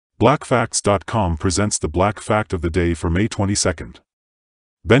BlackFacts.com presents the Black Fact of the Day for May 22.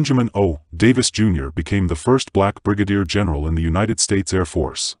 Benjamin O. Davis, Jr. became the first black brigadier general in the United States Air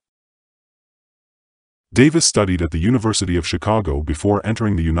Force. Davis studied at the University of Chicago before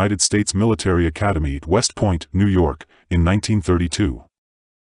entering the United States Military Academy at West Point, New York, in 1932.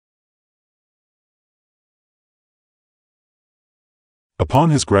 Upon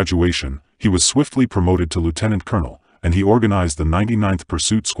his graduation, he was swiftly promoted to lieutenant colonel, and he organized the 99th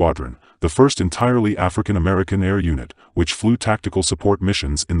Pursuit Squadron, the first entirely African-American air unit, which flew tactical support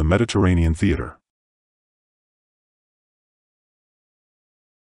missions in the Mediterranean theater.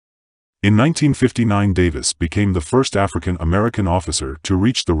 In 1959, Davis became the first African-American officer to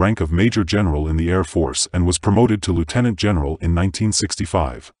reach the rank of Major General in the Air Force and was promoted to Lieutenant General in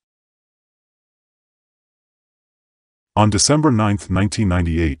 1965. On December 9,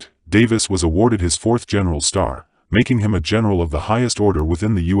 1998, Davis was awarded his fourth General Star, making him a general of the highest order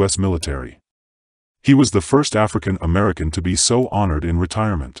within the U.S. military. He was the first African American to be so honored in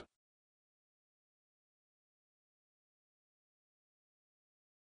retirement.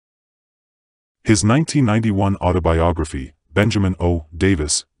 His 1991 autobiography, Benjamin O.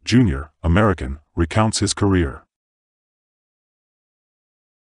 Davis, Jr., American, recounts his career.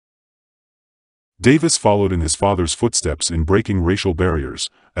 Davis followed in his father's footsteps in breaking racial barriers,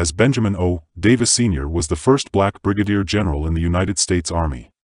 as Benjamin O. Davis Sr. was the first black brigadier general in the United States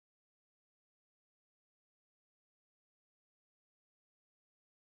Army.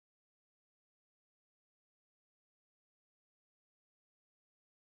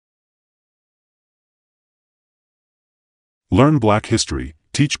 Learn Black History,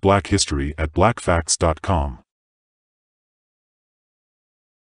 teach Black History at BlackFacts.com.